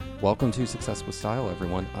Welcome to Success with Style,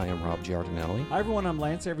 everyone. I am Rob Giardinelli. Hi, everyone. I'm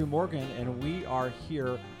Lance Avery Morgan, and we are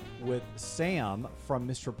here with Sam from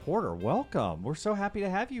Mr. Porter. Welcome. We're so happy to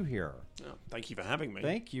have you here. Oh, thank you for having me.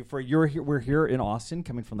 Thank you for you're here. We're here in Austin,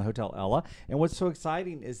 coming from the Hotel Ella, and what's so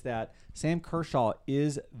exciting is that Sam Kershaw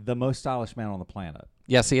is the most stylish man on the planet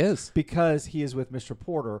Yes, he is. because he is with Mr.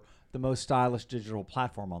 Porter, the most stylish digital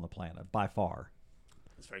platform on the planet by far.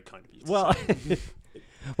 That's very kind of you. Well,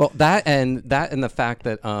 Well, that and the fact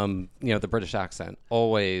that the British accent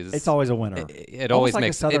always it's always a winner. it Almost always like a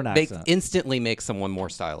makes Southern it accent. instantly makes someone more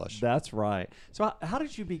stylish. That's right. So, how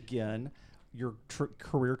did you begin your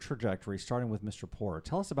career trajectory, starting with Mr. Porter?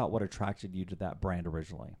 Tell us about what attracted you to that brand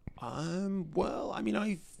originally. Well, I mean,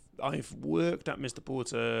 I've worked at Mr.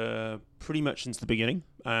 Porter pretty much since the beginning.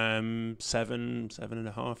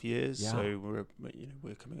 7.5 years. Yeah. So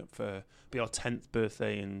we're coming up for be our 10th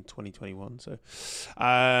birthday in 2021. So,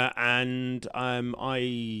 and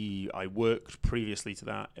I worked previously to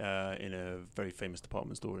that in a very famous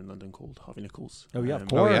department store in London called Harvey Nichols. Oh yeah, of Oh,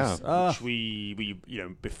 course. yeah. Which we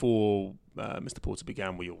before Mr. Porter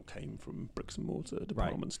began, we all came from bricks and mortar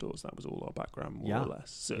department stores. That was all our background, more or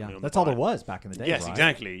less. Certainly on That's the all there buy. was back in the day. Yes, right?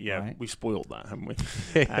 exactly. Yeah, Right. we've spoiled that, haven't we?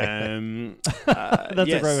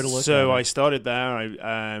 That's a great way to look So at it. I started there,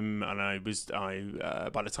 and I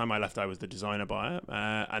by the time I left, I was the designer buyer,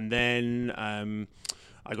 and then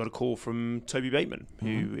I got a call from Toby Bateman,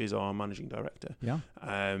 who is our managing director, Yeah.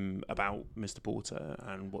 about Mr. Porter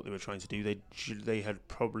and what they were trying to do. They had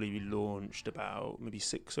probably launched about maybe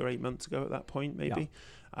 6 or 8 months ago at that point, maybe.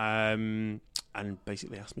 And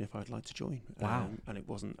basically asked me if I'd like to join. Wow. And it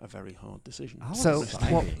wasn't a very hard decision. Oh, So,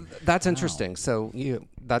 exciting. well, that's Wow. interesting. So,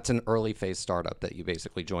 that's an early phase startup that you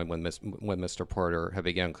basically joined when Mr. Porter had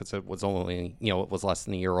begun, because it was only it was less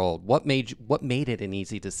than a year old. What made it an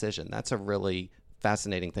easy decision? That's a really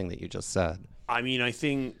fascinating thing that you just said. I mean, I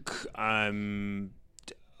think the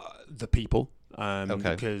people.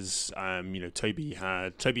 Okay. Because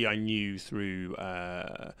Toby I knew through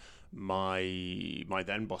my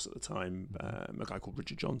then boss at the time, a guy called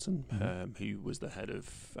Richard Johnson, who was the head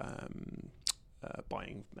of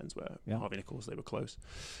buying menswear. Yeah. Harvey Nichols, they were close,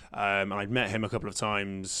 and I'd met him a couple of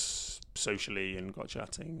times socially and got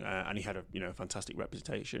chatting, and he had a fantastic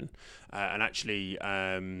reputation, and actually.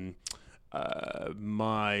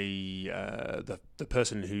 The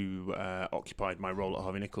person who occupied my role at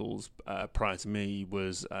Harvey Nichols prior to me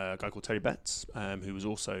was a guy called Terry Betts, who was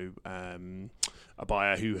also a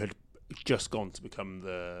buyer who had just gone to become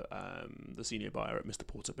the senior buyer at Mr.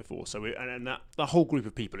 Porter before. So and that the whole group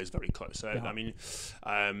of people is very close. So Yeah. I mean,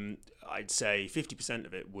 I'd say 50%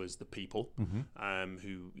 of it was the people who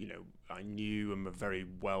I knew and were very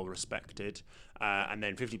well respected, and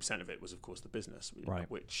then 50% of it was of course the business, Right.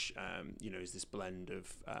 which is this blend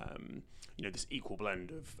of this equal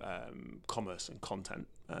blend of commerce and content,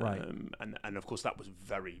 Right. and of course that was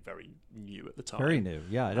very, very new at the time. Very new.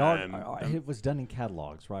 Yeah. It was done in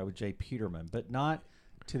catalogs, right, with Jay Peterman, but not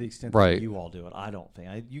to the extent Right. that you all do it. I don't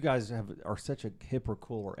think. You guys are such a hipper,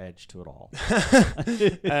 cooler edge to it all.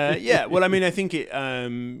 Yeah, well, I mean, I think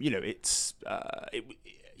it's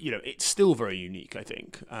still very unique. I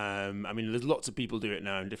think. I mean, there's lots of people do it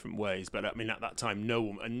now in different ways, but I mean, at that time, no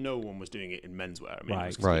one was doing it in menswear. I mean, Right. it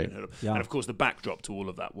was completely unheard of. Yeah. And of course, the backdrop to all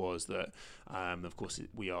of that was that, of course,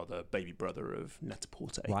 we are the baby brother of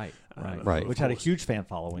Net-a-Porter. Right. Right. Which had a huge fan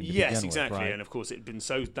following. To Yes, begin exactly, with, right? and of course, it had been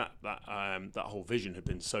so that whole vision had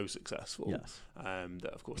been so successful. Yes.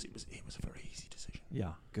 That of course it was a very easy decision.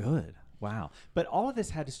 Yeah, good. Wow. But all of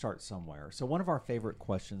this had to start somewhere. So one of our favorite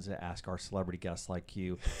questions to ask our celebrity guests like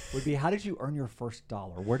you would be, how did you earn your first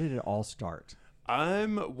dollar? Where did it all start?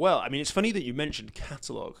 Well, I mean, it's funny that you mentioned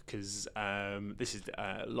catalog because this is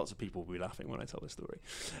lots of people will be laughing when I tell this story.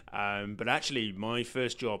 But actually, my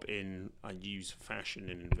first job I use fashion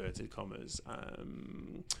in inverted commas.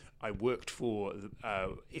 I worked for,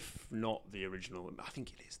 if not the original, I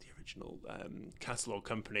think it is the original catalog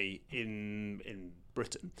company in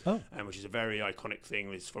Britain, which is a very iconic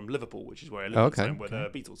thing. It's from Liverpool, which is where I live at the time, where the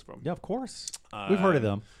Beatles are from. Yeah, of course. We've heard of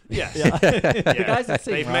them. Yes. The guys that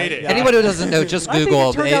sing, They've right? made it. Yeah. Anyone who doesn't know, just I think it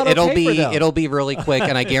Google. turned out It'll okay for them. it'll be really quick,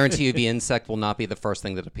 and I guarantee you, the insect will not be the first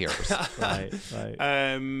thing that appears. Right.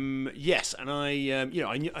 Yes, and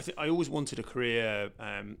I always wanted a career.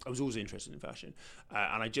 I was always interested in fashion,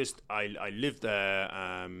 and I lived there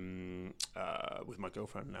with my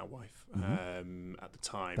girlfriend, now wife, at the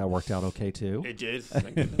time. That worked out okay too. It did,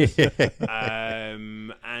 thank goodness.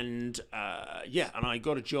 And I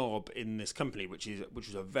got a job in this company, which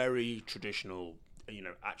was a very traditional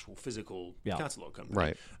actual physical Yeah. catalog company.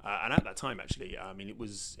 Right. And at that time, actually, I mean, it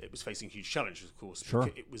was facing huge challenges, of course. Sure.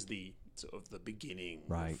 Because it was the sort of the beginning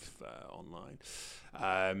Right. of online.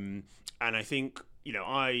 And I think,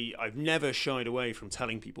 I've never shied away from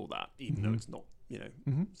telling people that, even though it's not,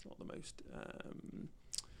 it's not the most,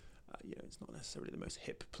 it's not necessarily the most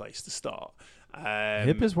hip place to start.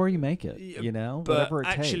 Hip is where you make it, But whatever it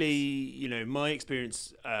actually, my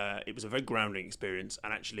experience, it was a very grounding experience,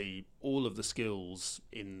 and actually all of the skills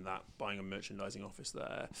in that buying and merchandising office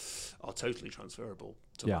there are totally transferable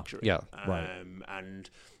to luxury. Yeah. Right. And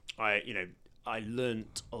I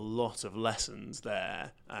learnt a lot of lessons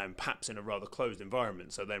there, perhaps in a rather closed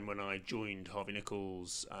environment. So then when I joined Harvey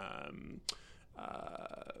Nichols,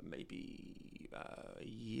 maybe a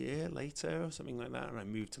year later or something like that, and I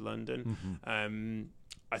moved to London. I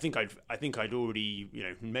think I'd already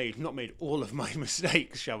not made all of my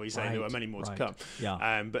mistakes, shall we say. Right, There were many more to right. come.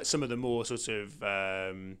 Yeah. But some of the more sort of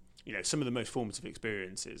some of the most formative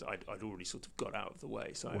experiences I'd already sort of got out of the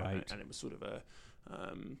way. So Right. and it was sort of a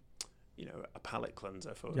palate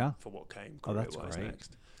cleanser for what came Oh, that's career-wise great.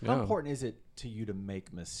 next. How Yeah. important is it to you to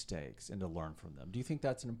make mistakes and to learn from them? Do you think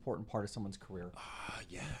that's an important part of someone's career?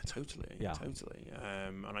 Yeah, totally. Yeah. Totally.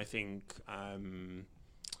 And I think,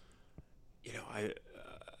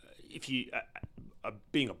 if you,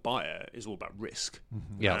 being a buyer is all about risk.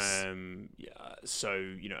 Yes. So,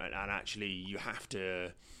 and actually you have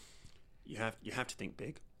to think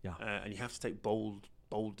big. Yeah. And you have to take bold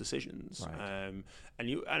decisions. Right.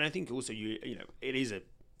 And I think also it is a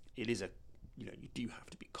you do have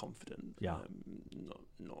to be confident. Yeah.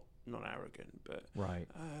 Not arrogant, but Right.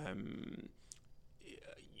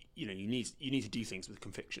 you need to do things with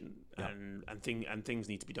conviction, Yeah. and things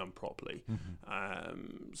need to be done properly. I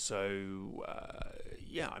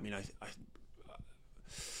mean,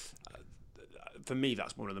 for me,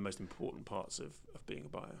 that's one of the most important parts of being a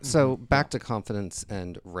buyer. So back to confidence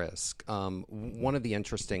and risk. One of the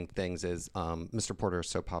interesting things is Mr. Porter is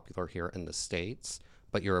so popular here in the States,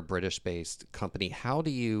 but you're a British-based company. How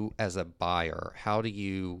do you, as a buyer,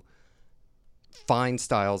 find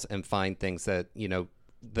styles and find things that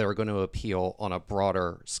that are going to appeal on a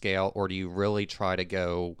broader scale, or do you really try to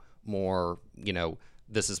go more,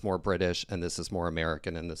 this is more British and this is more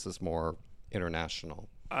American and this is more international?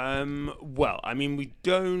 Well, I mean, we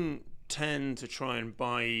don't tend to try and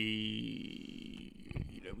buy. We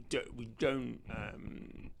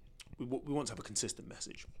want to have a consistent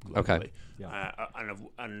message globally. Okay. Yeah.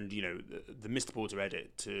 And the Mr. Porter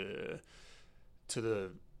edit to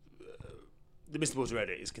the Mr. Porter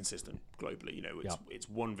edit is consistent globally. It's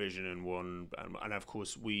one vision and one, and of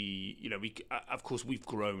course we've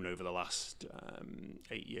grown over the last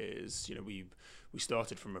 8 years. We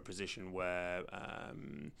started from a position where I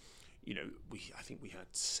think we had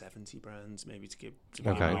 70 brands maybe to give.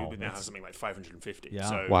 Okay. We now have something like 550. Yeah.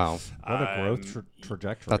 So, Wow. What a growth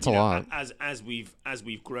trajectory. That's a lot. As we've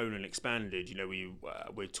grown and expanded,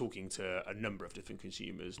 we're talking to a number of different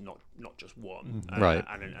consumers, not just one. Right.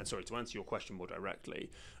 And sorry, to answer your question more directly,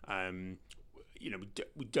 we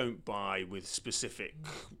don't buy with specific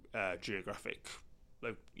geographic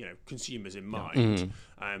consumers in mind.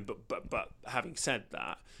 But having said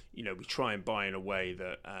that, we try and buy in a way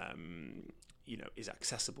that is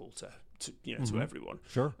accessible to everyone.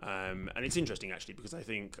 Sure. And it's interesting actually, because I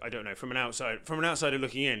don't know, from an outsider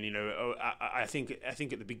looking in, I think at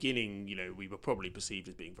the beginning, we were probably perceived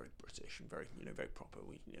as being very British and very very proper.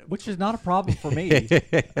 Which is not a problem for me.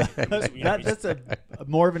 That's a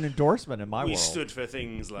more of an endorsement in my we world. stood for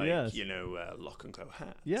things like Yes. Lock and Co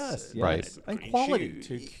hats. Yes, Right. And Green quality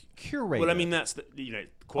shoes. to curate. Well, I it. mean, that's the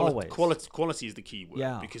Always. quality is the key word.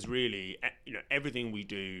 Yeah. Because really, everything we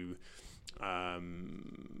do,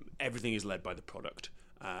 everything is led by the product.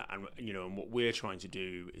 And what we're trying to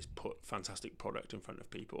do is put fantastic product in front of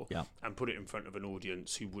people, Yeah. and put it in front of an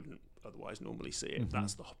audience who wouldn't otherwise normally see it.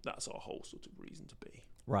 That's our whole sort of reason to be.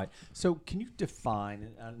 Right. So can you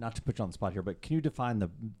define, not to put you on the spot here, but can you define the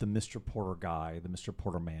Mr. Porter guy, the Mr.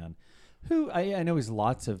 Porter man, who I know he's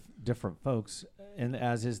lots of different folks, and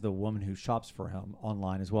as is the woman who shops for him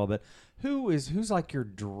online as well. But who's like your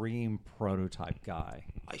dream prototype guy?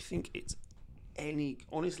 I think it's any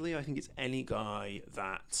any guy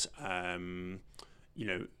that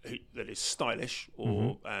that is stylish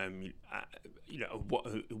or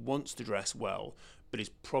who wants to dress well, but is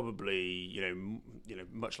probably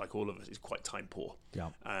much like all of us, is quite time poor.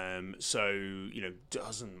 Yeah. So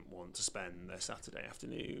doesn't want to spend their Saturday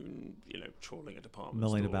afternoon trawling a department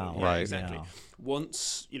Milling store. about. Yeah, Right. exactly. Yeah.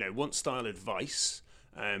 Wants style advice,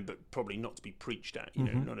 but probably not to be preached at.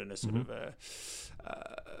 Not in a sort of a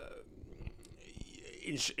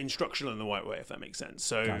instructional in the right way, if that makes sense.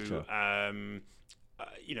 So, Gotcha.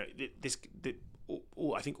 you know,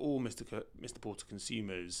 I think all Mr. Porter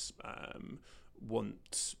consumers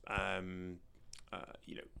want.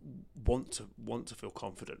 You know, want to feel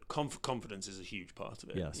confident. Confidence is a huge part of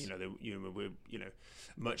it. Yes. You know, we're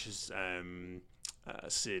much as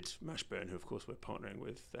Sid Mashburn, who of course we're partnering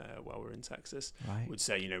with while we're in Texas, Right. would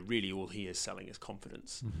say, you know, really all he is selling is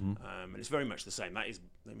confidence, and it's very much the same. That is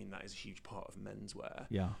a huge part of menswear.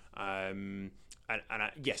 Yeah.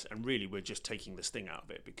 Yes, and really we're just taking the sting out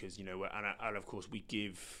of it because, you know, and of course we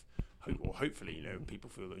give. Hopefully, you know, people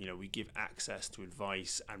feel that, you know, we give access to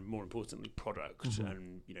advice and, more importantly, product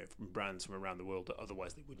and, you know, from brands from around the world that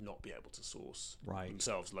otherwise they would not be able to source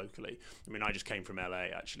themselves locally. I mean, I just came from LA,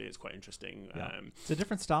 actually. It's quite interesting. Yeah. It's a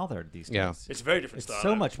different style there these days. Yeah. It's a very different It's style.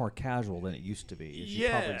 so much more casual than it used to be, as you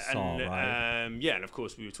probably saw, right? And of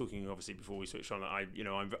course we were talking obviously before we switched on that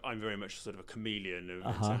I'm very much sort of a chameleon in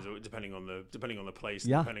terms of depending on the place,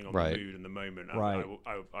 depending on the mood and the moment.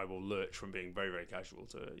 I will lurch from being very, very casual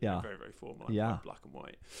to very, very formal, like black and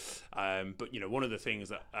white. But, you know, one of the things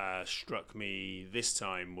that struck me this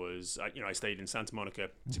time was, I stayed in Santa Monica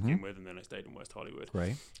to begin with, and then I stayed in West Hollywood.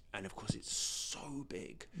 Right. And of course, it's so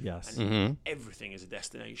big. Yes. And everything is a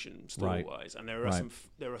destination store-wise, and there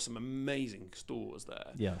are some amazing stores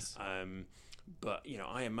there. Yes. But, you know,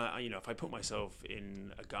 if I put myself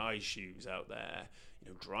in a guy's shoes out there, you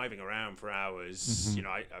know, driving around for hours, you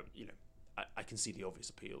know, I can see the obvious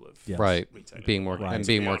appeal of retailing. Being more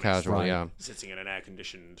casual, sitting in an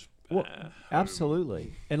air-conditioned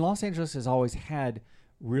absolutely. And Los Angeles has always had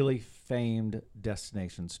really famed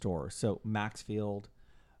destination stores. So Maxfield,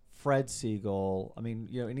 Fred Siegel, I mean,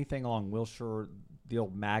 you know, anything along Wilshire, the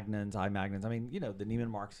old Magnons, I mean, you know, the Neiman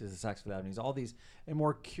Marcus's, the Saks Fifth Avenues, all these, and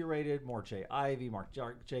more curated, more J. Ivy, Marc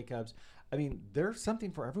Jacobs. I mean, there's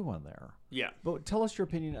something for everyone there. Yeah. But tell us your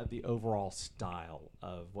opinion of the overall style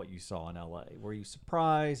of what you saw in LA. Were you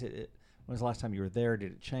surprised? When was the last time you were there?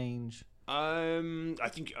 Did it change? I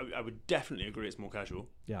think I would definitely agree it's more casual.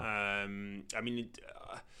 Yeah. I mean,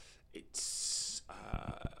 it's.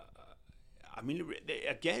 I mean,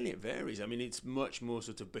 again, it varies. I mean, it's much more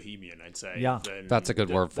sort of bohemian, I'd say. Yeah. That's a good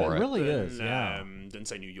word for it. It really is, yeah. Than,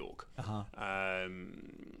 say, New York. Uh-huh.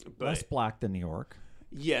 But less black than New York.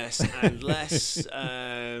 Yes, and less...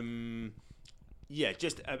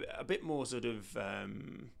 just a bit more sort of...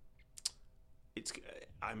 it's.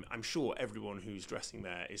 I'm sure everyone who's dressing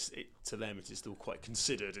there to them it is still quite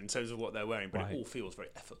considered in terms of what they're wearing, but it all feels very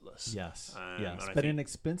effortless. Yes, yes, but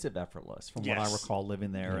inexpensive effortless, from what I recall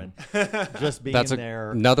living there and just being That's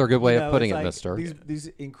there. Another good way of putting it, Mister. These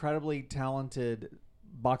incredibly talented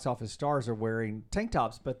box office stars are wearing tank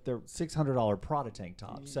tops, but they're $600 Prada tank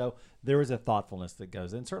tops. So there is a thoughtfulness that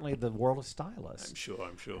goes in. Certainly, the world of stylists,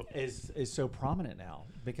 I'm sure, is so prominent now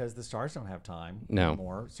because the stars don't have time No.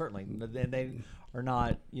 anymore. Certainly, and they are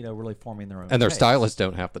not, you know, really forming their own. And their taste. stylists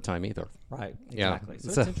don't have the time either. Right. Yeah. Exactly. So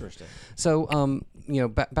it's interesting. So, you know,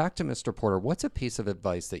 back to Mr. Porter. What's a piece of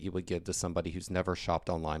advice that you would give to somebody who's never shopped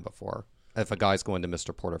online before? If a guy's going to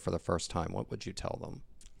Mr. Porter for the first time, what would you tell them?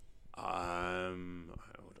 I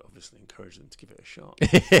would obviously encourage them to give it a shot.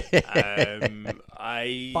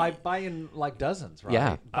 Buy in like dozens, right?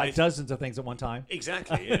 Yeah. Buy dozens of things at one time.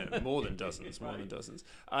 Exactly, yeah, more than dozens.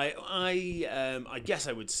 I guess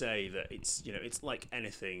I would say that it's like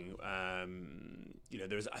anything. You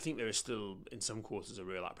know, I think there is still in some quarters a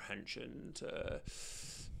real apprehension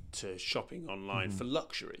to shopping online for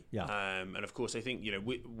luxury. Yeah. And of course, I think, you know,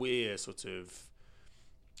 we're sort of,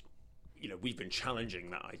 you know, we've been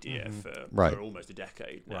challenging that idea for almost a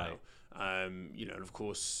decade now. Right. You know, and of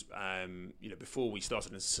course, you know, before we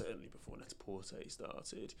started, and certainly before Net-a-Porter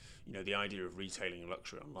started, you know, the idea of retailing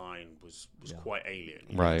luxury online was quite alien.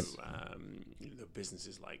 Right. You know, the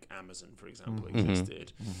businesses like Amazon, for example,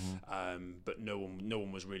 existed, but no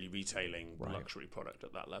one was really retailing luxury product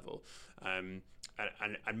at that level. And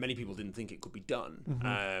many people didn't think it could be done.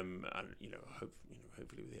 And you know,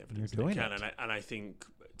 hopefully with the evidence they can. And I think,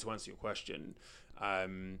 to answer your question,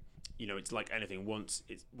 you know, it's like anything. Once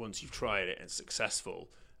you've tried it and it's successful,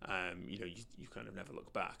 you know, you kind of never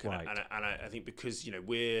look back. Right. And I think because, you know,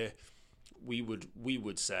 we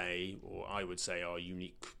would say, or I would say, our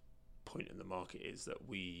unique point in the market is that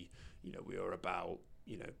we are about,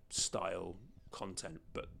 you know, style, content,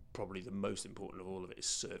 but probably the most important of all of it is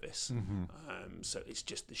service. So it's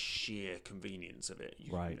just the sheer convenience of it.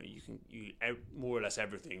 You know, you more or less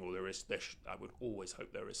everything, or I would always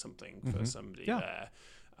hope there is something for somebody there.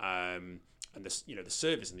 And this, you know, the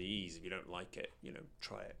service and the ease. If you don't like it, you know,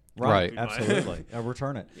 try it. Right. Absolutely.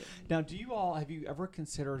 Return it. Yeah. Now, have you ever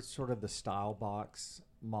considered sort of the style box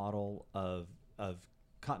model of of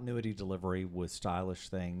continuity delivery with stylish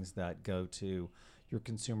things that go to your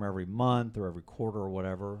consumer every month or every quarter or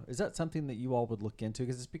whatever. Is that something that you all would look into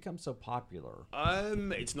because it's become so popular?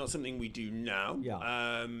 It's not something we do now. Yeah.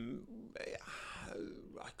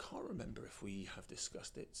 I can't remember if we have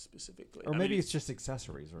discussed it specifically. Or maybe it's just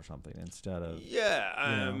accessories or something instead of. Yeah.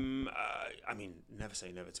 I mean, never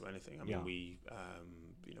say never to anything. I mean,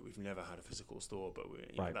 Yeah. we've never had a physical store, but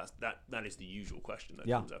Right. that is the usual question that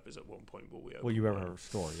Yeah. comes up. Is at one point will we? Will you ever have a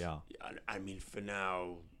store? Yeah. I mean, for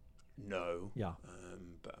now, no. Yeah.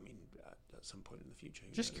 But I mean, at some point in the future.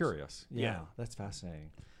 who Just knows? curious. Yeah, Yeah. that's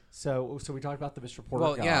fascinating. So we talked about the Mr. Porter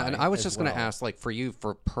Well, guy. yeah, and I was as just going to well. ask, like, for you,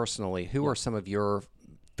 for personally, who are some of your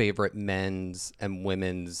favorite men's and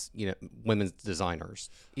women's designers,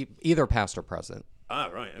 either past or present? Ah,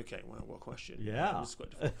 right. Okay. Well, what question? Yeah. This is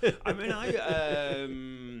quite difficult. I mean,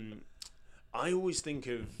 I always think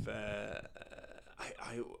of.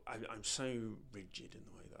 I'm so rigid in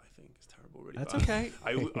the way that I think. It's terrible, really. That's but okay.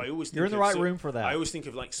 I always think You're in the of right room for that. I always think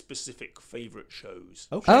of like specific favorite shows.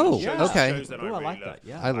 Okay. Oh, yeah. okay. Shows that Ooh, I really like love. that.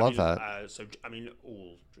 Yeah. I love mean, that. So I mean,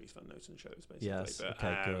 all Dries Van Noten shows, basically. Yes. But,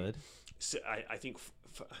 Okay. Good. So I think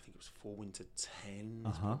I think it was Fall Winter 10 is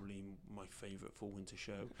Uh-huh. probably my favorite Fall Winter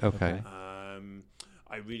show. Okay.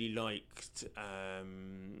 I really liked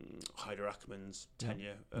Hyder Ackerman's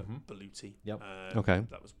tenure at Beluti. Yep. Okay.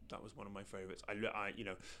 That was one of my favorites. I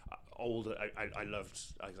loved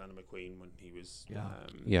Alexander McQueen when he was Yeah.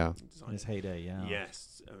 Yeah. In designing. his heyday. Yeah.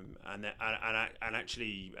 Yes, and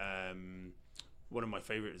actually, one of my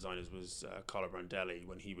favorite designers was Carlo Brandelli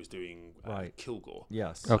when he was doing Right. Kilgore.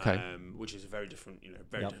 Yes. Okay. Which is very different,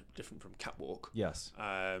 very Yep. different from Catwalk. Yes.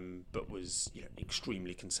 But was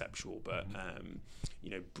extremely conceptual, but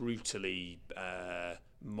brutally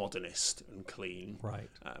modernist and clean. Right.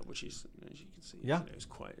 Which is, as you can see, Yeah. it's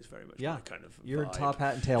very much Yeah. my kind of. You're in vibe. top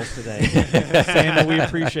hat and tails today, Sam, and we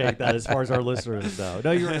appreciate that as far as our listeners know.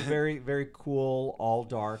 No, you're in a very, very cool all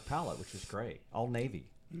dark palette, which is great. All navy.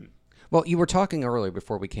 Well, you were talking earlier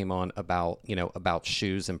before we came on about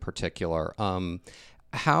shoes in particular.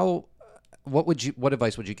 What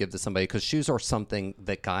advice would you give to somebody? Because shoes are something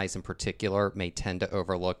that guys in particular may tend to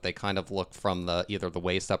overlook. They kind of look from either the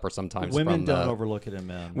waist up or sometimes Women from don't the overlook it in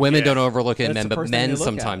men. women Yeah. don't overlook it in That's men, the but first thing men they look at.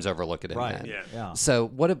 sometimes overlook it in Right. men. Yeah. Yeah. So,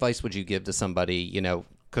 what advice would you give to somebody?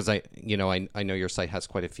 Because I know your site has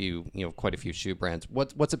quite a few shoe brands.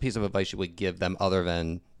 What's a piece of advice you would give them other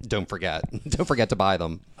than don't forget to buy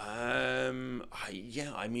them?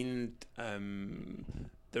 I mean,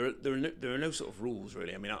 there are no sort of rules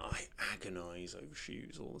really. I mean, I agonize over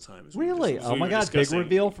shoes all the time. as we were Really? just- as Oh we my were God! Big discussing.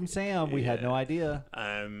 reveal from Sam. We had Yeah. no idea.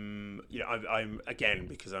 I'm again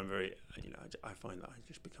because I'm very, I find that I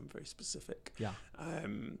just become very specific. Yeah.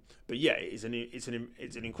 But yeah, it's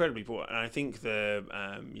an incredibly important, and I think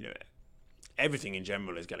everything in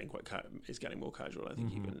general is getting more casual. I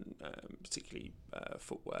think even particularly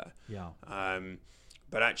footwear. Yeah.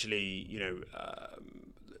 But actually,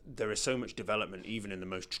 there is so much development even in the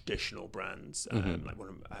most traditional brands. Like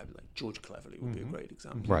George Cleverly would be a great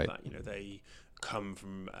example Right. of that. They come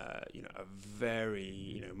from a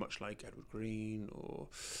very much like Edward Green or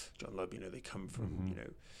John Lubb. They come from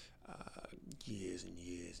years and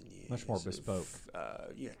years and years. Much more of, bespoke.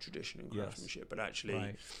 Tradition and Yes. craftsmanship. But actually,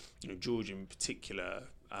 Right. George in particular,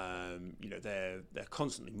 they're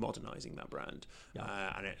constantly modernizing that brand,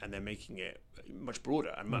 and they're making it much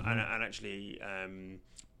broader and actually.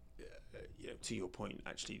 To your point,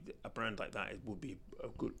 actually, a brand like that would be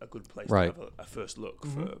a good place Right. to have a first look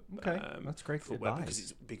for. Okay. That's great footwear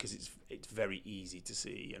advice. because it's very easy to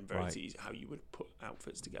see and very Right. easy how you would put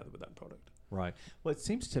outfits together with that product. Right. Well, it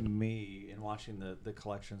seems to me, in watching the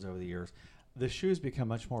collections over the years, the shoes become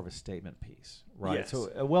much more of a statement piece, right? Yes.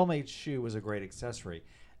 So a well-made shoe was a great accessory.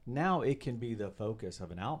 Now it can be the focus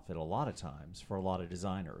of an outfit a lot of times for a lot of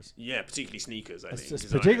designers. Yeah, particularly sneakers. I think.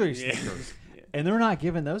 Particularly Yeah. sneakers. Yeah. And they're not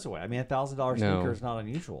giving those away. I mean, $1,000 No. sneaker is not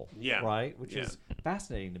unusual, Yeah. right? Which Yeah. is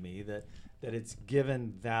fascinating to me that it's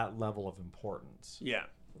given that level of importance, Yeah.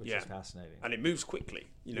 which yeah. is fascinating. And it moves quickly.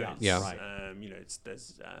 Yeah. It's, Yeah. Right.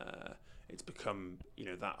 It's become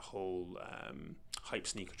that whole hype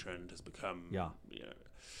sneaker trend has become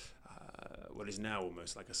what is now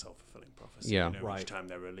almost like a self-fulfilling prophecy. Yeah. Each Right. time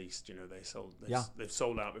they're released, Yeah. they've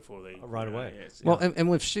sold out before they Right away. it's- Well, and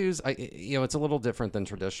with shoes, it's a little different than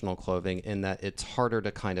traditional clothing in that it's harder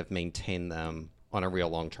to kind of maintain them on a real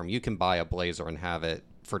long term. You can buy a blazer and have it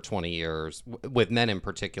for 20 years. With men in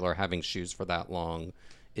particular, having shoes for that long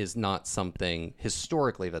is not something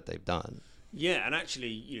historically that they've done. Yeah, and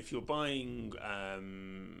actually, if you're buying,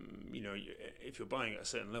 if you're buying at a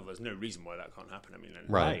certain level, there's no reason why that can't happen. I mean,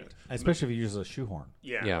 Right. Especially if you use a shoehorn.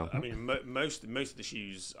 Yeah, Yeah. I mean, most of the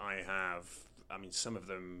shoes I have, I mean, some of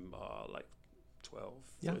them are like 12,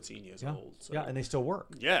 13 years old. So. Yeah, and they still work.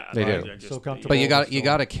 Yeah, They do. they're So comfortable. But you Still-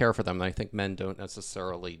 got to care for them. And I think men don't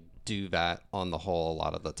necessarily do that on the whole a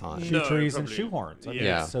lot of the time. Shoe No, trees and probably- shoehorns. I mean,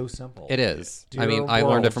 Yeah. it's so simple. It is. Dear I mean, I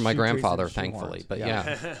learned it world, from my shoe trees and grandfather, shoehorns. thankfully. But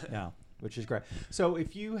yeah. Yeah, which is great. So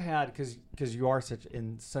if you had, because you are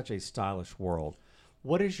in such a stylish world,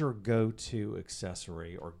 what is your go-to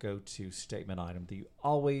accessory or go-to statement item that you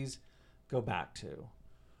always go back to?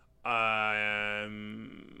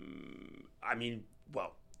 I mean,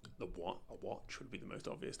 well, a watch would be the most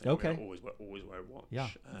obvious thing. Okay. I mean, I always wear a watch. Yeah,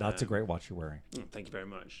 that's a great watch you're wearing. Thank you very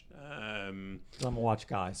much. I'm a watch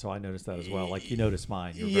guy, so I noticed that as well. Like you noticed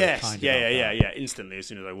mine. You're very Yes, kind yeah. about that. Instantly, as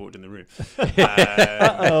soon as I walked in the room.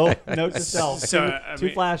 Uh-oh, note to self. So, too, I too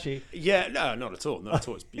mean- flashy. Yeah, no, not at all. Not at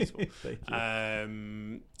all. It's beautiful. Thank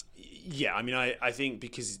you. Yeah, I mean, I think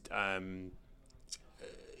because I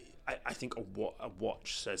think a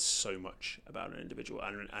watch says so much about an individual,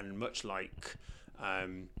 and much like a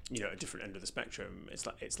different end of the spectrum, it's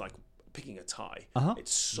like picking a tie. Uh-huh.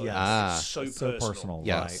 It's so Yes. it's so So personal. personal.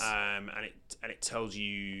 Yes. Right. And it tells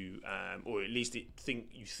you, or at least you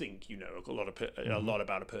think a lot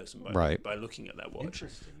about a person by looking at their watch.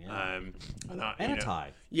 Interesting. Yeah. And a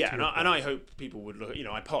tie. Yeah, to and your I point. hope people would look.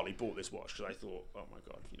 I partly bought this watch because I thought, oh my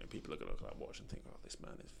god, people are going to look at that watch and think, oh, this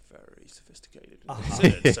man is very sophisticated. And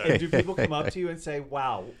considered. So, Do people come up to you and say,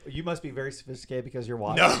 "Wow, you must be very sophisticated because you're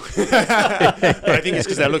watching"? no, but I think it's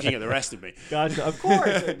because they're looking at the rest of me. Gotcha. Of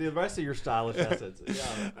course, the rest of your stylish essence. Yeah.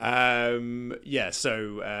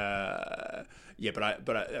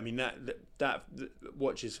 But I mean that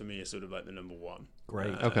watches for me are sort of like the number one.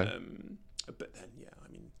 Great. Okay. But then, yeah, I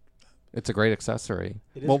mean, It's a great accessory.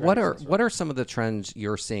 It is Well, a great what accessory. are some of the trends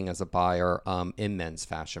you're seeing as a buyer in men's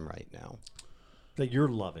fashion right now? That you're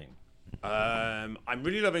loving. I'm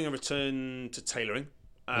really loving a return to tailoring.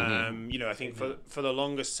 I think for the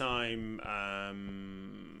longest time,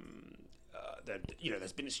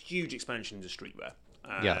 there's been this huge expansion into streetwear.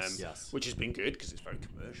 Yes. Which has been good because it's very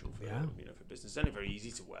commercial for for business, and very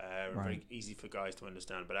easy to wear, and very easy for guys to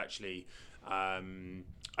understand. But actually,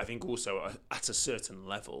 I think also at a certain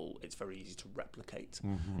level, it's very easy to replicate.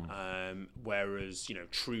 Whereas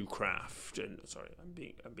true craft, and sorry, I'm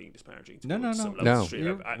being disparaging. No. Some levels No. of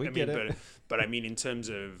street. We get it. But I mean in terms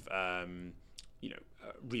of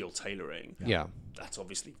real tailoring. Yeah. That's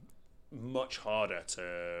obviously much harder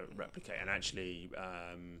to replicate, and actually,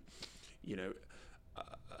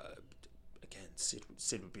 again,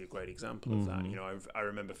 Sid would be a great example of that. I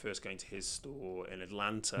remember first going to his store in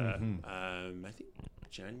Atlanta. I think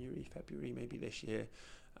January, February, maybe this year.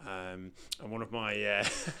 And one of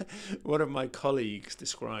my colleagues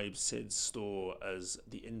described Sid's store as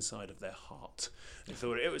the inside of their heart. I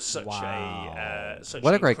thought it was such such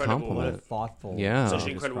What an a great incredible- compliment. What a thoughtful. Yeah. such Oh,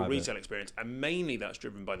 an incredible describe it. retail experience, and mainly that's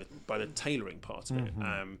driven by the tailoring part of it,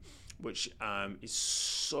 which is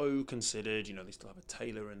so considered. They still have a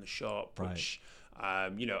tailor in the shop, Right. which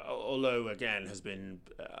although again has been,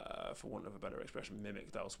 for want of a better expression,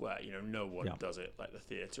 mimicked elsewhere. No one does it like the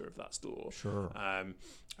theatre of that store. Sure.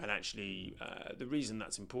 And actually, the reason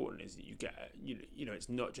that's important is that you get, it's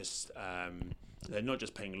not just they're not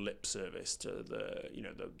just paying lip service to the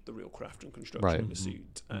real craft and construction Right. of the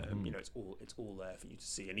suit. It's all there for you to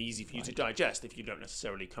see and easy for you to digest if you don't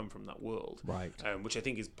necessarily come from that world. Right. Which I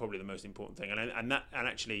think is probably the most important thing. And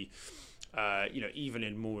actually, even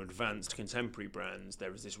in more advanced contemporary brands,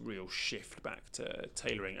 there is this real shift back to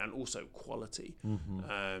tailoring and also quality.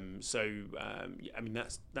 I mean,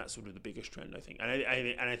 that's sort of the biggest trend, I think. And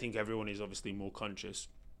I think everyone is obviously more conscious.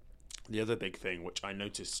 The other big thing, which I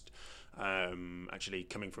noticed actually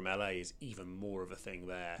coming from LA, is even more of a thing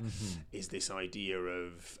there, is this idea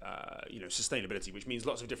of sustainability, which means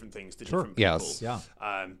lots of different things to different people. Yes. Yeah.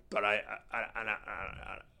 But I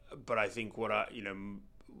think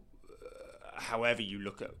however you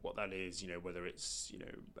look at what that is, whether it's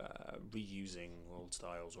reusing old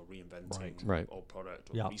styles or reinventing Right. old product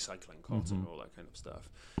or Yeah. recycling cotton, all that kind of stuff,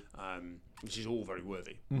 which is all very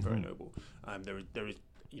worthy, very noble. There is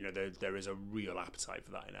there is a real appetite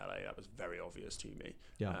for that in LA. That was very obvious to me.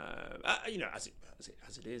 Yeah.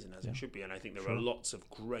 As it is and as it should be. And I think there are lots of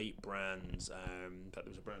great brands. In fact,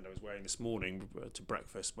 there was a brand I was wearing this morning to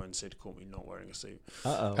breakfast when Sid caught me not wearing a suit.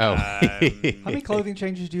 Uh-oh. Oh. How many clothing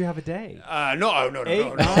changes do you have a day? No.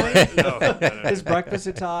 8, 9? No. His breakfast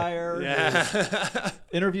attire, his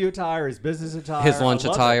interview attire, his business attire, His lunch I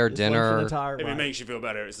love attire, it. His dinner. lunch attire, If right. it makes you feel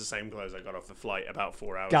better, it's the same clothes I got off the flight about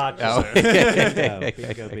 4 hours Gotcha.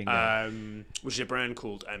 ago. Bingo. Which is a brand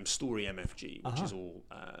called Story MFG, which is all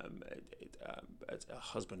it's a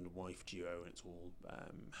husband and wife duo, and it's all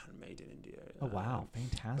handmade in India. Oh wow,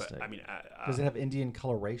 fantastic! But, I mean, does it have Indian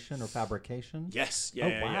coloration or fabrication? Yes. Oh,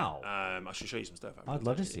 wow. I should show you some stuff. I'd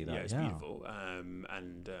love to see that. Yeah, it's yeah. beautiful.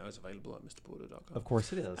 And it's available at MrPorter.com. Of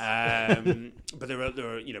course it is. But there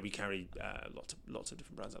are we carry lots of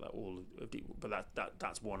different brands like that. But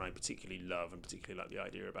that's one I particularly love and particularly like the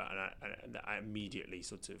idea about, and I immediately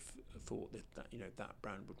sort of thought that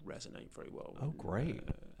brand would resonate very well. Oh, great.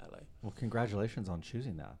 LA. Well, congratulations on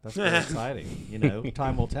choosing that. That's very exciting.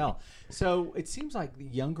 Time will tell. So it seems like the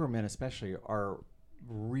younger men especially are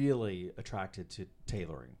really attracted to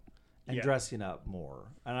tailoring and dressing up more.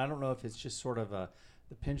 And I don't know if it's just sort of the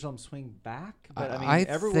pendulum swing back, but I mean,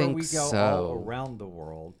 everywhere we go all around the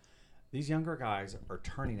world, these younger guys are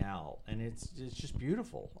turning out, and it's just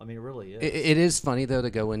beautiful. I mean, it really is. It is funny, though, to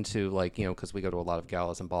go into, because we go to a lot of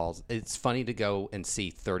galas and balls. It's funny to go and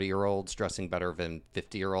see 30-year-olds dressing better than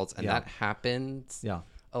 50-year-olds, and that happens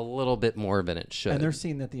a little bit more than it should. And they're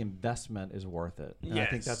seeing that the investment is worth it. And I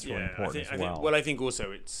think that's really important as well. I think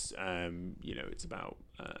also it's, it's about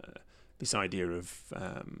this idea of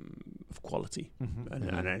quality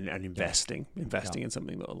and investing in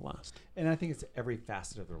something that will last. And I think it's every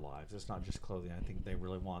facet of their lives. It's not just clothing. I think they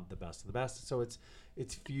really want the best of the best. So it's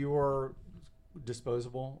fewer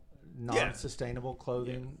disposable, non-sustainable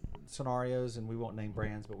clothing scenarios, and we won't name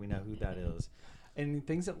brands, but we know who that is. And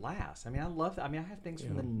things that last. I mean, I love that. I mean, I have things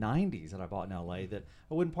from the 90s that I bought in LA that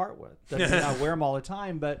I wouldn't part with. Doesn't mean I wear them all the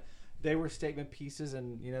time, but they were statement pieces,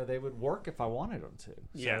 and they would work if I wanted them to.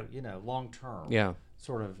 So long term,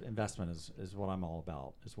 sort of investment is what I'm all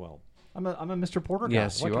about as well. I'm a Mr. Porter guy.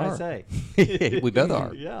 Yes, what you can are. I say? We both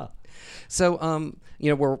are. Yeah. So,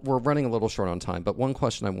 we're running a little short on time, but one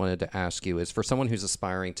question I wanted to ask you is, for someone who's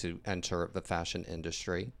aspiring to enter the fashion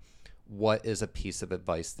industry, what is a piece of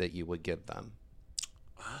advice that you would give them?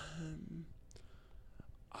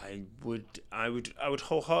 I would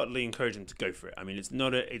wholeheartedly encourage them to go for it. I mean, it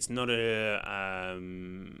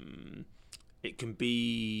can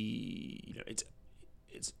be,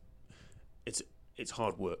 it's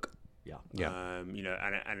hard work. Yeah.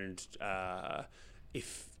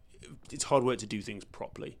 If it's hard work to do things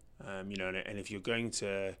properly, and if you're going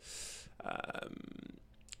to,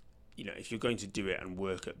 if you're going to do it and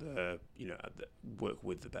work work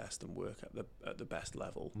with the best and work at the best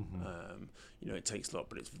level, it takes a lot,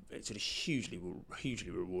 but it's a hugely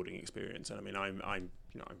rewarding experience. And I mean, I'm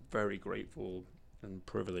very grateful and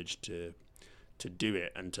privileged to do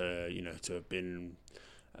it, and to have been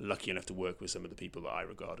lucky enough to work with some of the people that I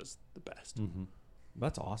regard as the best. Mm-hmm.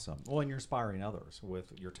 That's awesome. Well, and you're inspiring others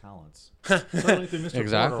with your talents. Certainly through Mr.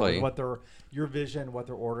 Exactly. Porter, your vision, what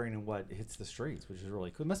they're ordering, and what hits the streets, which is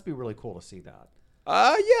really cool. It must be really cool to see that.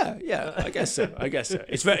 I guess so.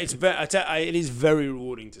 It is very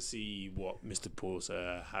rewarding to see what Mr.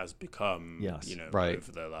 Porter has become. Yes. Right.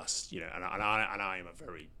 Over the last, and I am a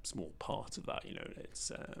very small part of that.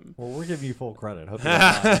 It's. Well, we're giving you full credit. Hope you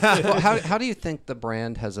don't mind. Well, how do you think the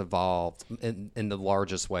brand has evolved in the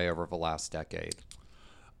largest way over the last decade?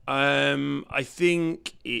 I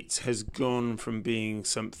think it has gone from being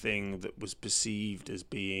something that was perceived as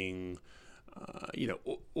being,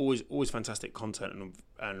 always fantastic content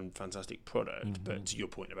and fantastic product. Mm-hmm. But to your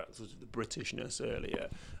point about sort of the Britishness earlier,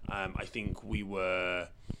 I think we were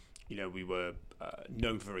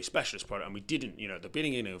known for very specialist product, and we didn't, at the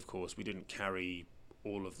beginning, of course, we didn't carry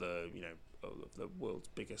all of the, all of the world's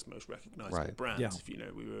biggest, most recognizable brands.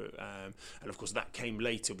 We were, and of course that came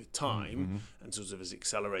later with time, and sort of has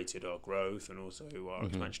accelerated our growth and also our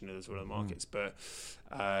expansion into the other markets. But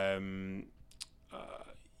I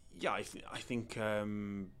think I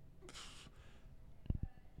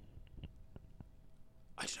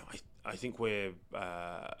don't know. I think we're.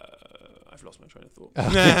 I've lost my train of thought.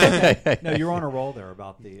 No, you're on a roll there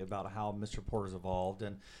about how Mr. Porter's evolved,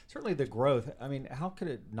 and certainly the growth. I mean, how could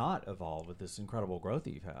it not evolve with this incredible growth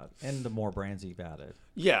that you've had and the more brands that you've added?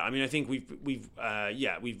 Yeah, I mean, I think we've I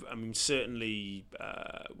mean, certainly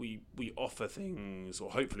we offer things, or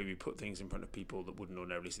hopefully we put things in front of people that wouldn't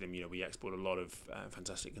ordinarily see them. You know, we export a lot of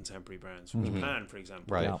fantastic contemporary brands from Japan, for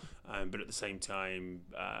example. Right. Yeah. But at the same time,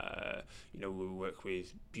 you know, we work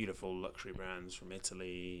with beautiful luxury brands from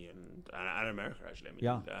Italy and America, actually. I mean,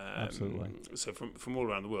 Yeah, absolutely. So from all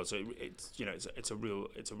around the world. So it's you know it's a real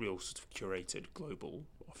sort of curated global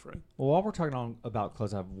offering. Well, while we're talking about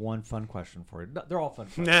clothes, I have one fun question for you. They're all fun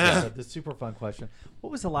questions. The super fun question.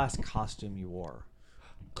 What was the last costume you wore?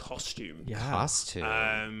 Costume. Yeah.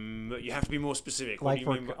 Costume. You have to be more specific. What Like do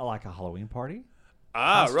for you mean? like a Halloween party?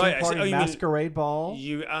 Ah, Costume right. Party, Oh, you mean masquerade ball?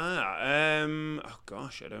 oh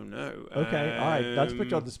gosh, I don't know. Okay, all right. Not to put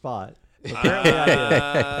you on the spot.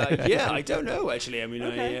 Yeah, I don't know actually. I mean,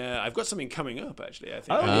 Okay. I've got something coming up actually. I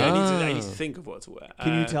think Oh. I need to think of what to wear.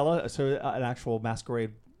 Can you tell us an actual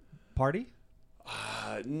masquerade party?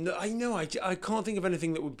 No, I can't think of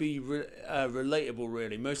anything that would be relatable.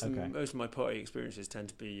 Really, most of my party experiences tend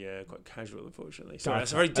to be quite casual, unfortunately. Sorry,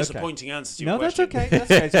 that's a very disappointing answer to your question. That's okay.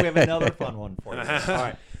 That's okay. So we have another fun one for you. All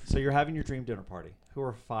right. So you're having your dream dinner party. Who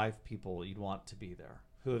are 5 people you'd want to be there?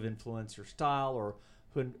 Who have influenced your style, or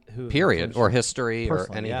who Period. Or history or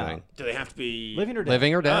Personally, yeah. anything. Do they have to be living or dead?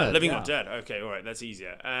 Living or dead. living Yeah. or dead? Okay, all right, that's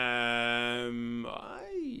easier.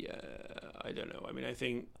 I don't know. I mean, I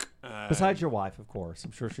think Besides your wife, of course.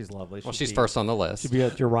 I'm sure she's lovely. Well, she's first on the list. She'd be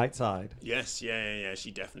at your right side. Yes, yeah.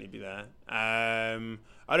 She'd definitely be there.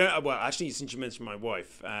 I don't. Well, actually, since you mentioned my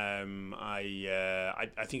wife, I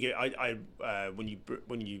think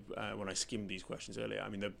when I skimmed these questions earlier, I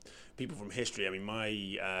mean, the people from history. I mean,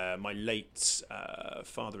 my late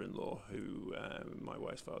father-in-law, who my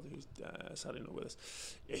wife's father, who's sadly not with us,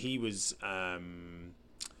 he was.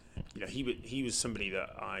 You know, he was somebody that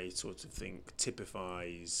I sort of think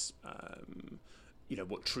typifies, you know,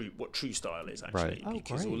 what true style is actually. Right. Oh,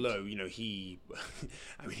 because great. although, you know, he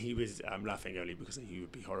was, I'm laughing only because he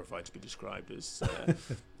would be horrified to be described as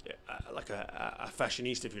like a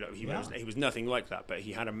fashionista, if you like. He was nothing like that, but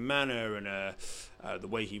he had a manner and the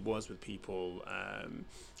way he was with people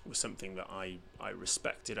was something that I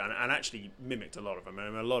respected and actually mimicked a lot of. I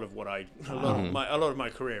mean, a lot of my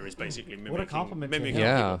career is basically mimicking. What a compliment to mimicking him.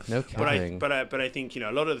 Yeah, people. no kidding. But I think, you know,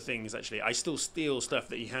 a lot of the things actually I still steal stuff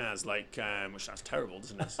that he has, like which sounds terrible,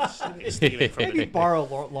 doesn't it? Stealing from Maybe borrow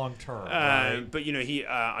long term. Right? But you know,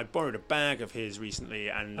 I borrowed a bag of his recently,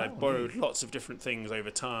 and I've borrowed lots of different things over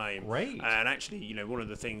time. Great. And actually, you know, one of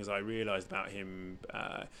the things I realised about him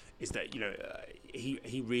is that, you know, he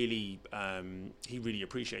really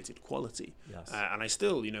appreciated quality. Yes. And I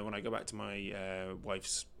still, you know, when I go back to my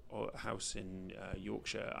wife's house in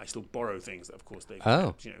Yorkshire, I still borrow things that, of course, they've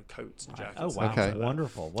kept, you know, coats and jackets. Oh wow, Okay. that's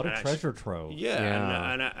wonderful! What a treasure trove.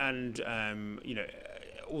 Yeah. And you know,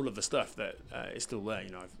 all of the stuff that is still there,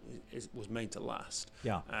 you know, was made to last.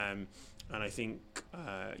 Yeah. And I think,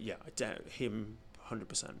 I doubt him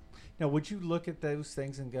 100%. Now, would you look at those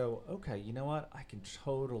things and go, okay, you know what? I can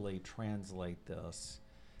totally translate this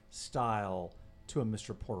style to a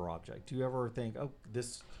Mr. Porter object. Do you ever think, oh,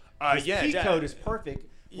 this key code is perfect?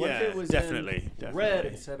 What if it was definitely. red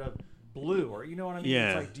instead of blue? Or you know what I mean?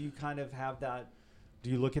 Yeah. It's like, do you kind of have that? Do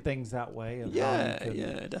you look at things that way? Of Yeah, how you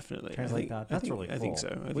can definitely. translate that? That's really cool. I think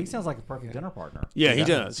so. He sounds like a perfect dinner partner. Yeah, he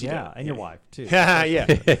does. He Yeah, does. and your wife too. Yeah.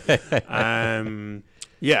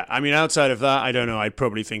 Yeah, I mean, outside of that, I don't know. I'd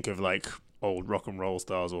probably think of like old rock and roll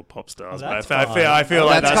stars or pop stars. That's but fun. I feel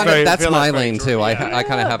like That's that's kind of very. that's I feel my that's very lane true. too. Yeah. I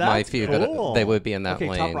kind of have my that's few cool. that they would be in that Okay,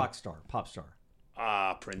 lane. top rock star, pop star.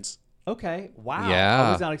 Prince. Okay, wow. Yeah.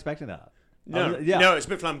 I was not expecting that. No, yeah. no, it's a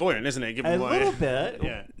bit flamboyant, isn't it? Given A why- little bit.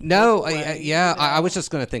 Yeah. No, Way, I was just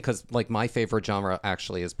going to think because like my favorite genre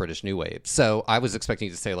actually is British New Wave. So I was expecting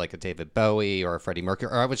you to say like a David Bowie or a Freddie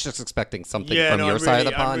Mercury, or I was just expecting something from your side of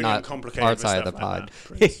the pond, not our side of the pond.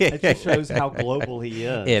 It just shows how global he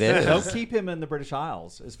is. It is. Don't keep him in the British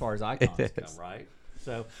Isles as far as icons go, right?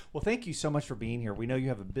 So, well, thank you so much for being here. We know you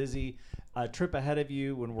have a busy trip ahead of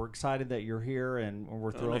you, and we're excited that you're here, and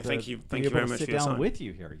we're thrilled thank to you. be Thank you able very to much sit for your down time. with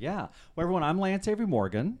you here. Yeah. Well, everyone, I'm Lance Avery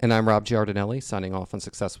Morgan. And I'm Rob Giardinelli, signing off on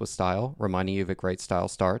Success with Style, reminding you that great style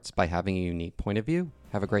starts by having a unique point of view.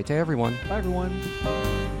 Have a great day, everyone. Bye,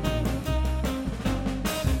 everyone.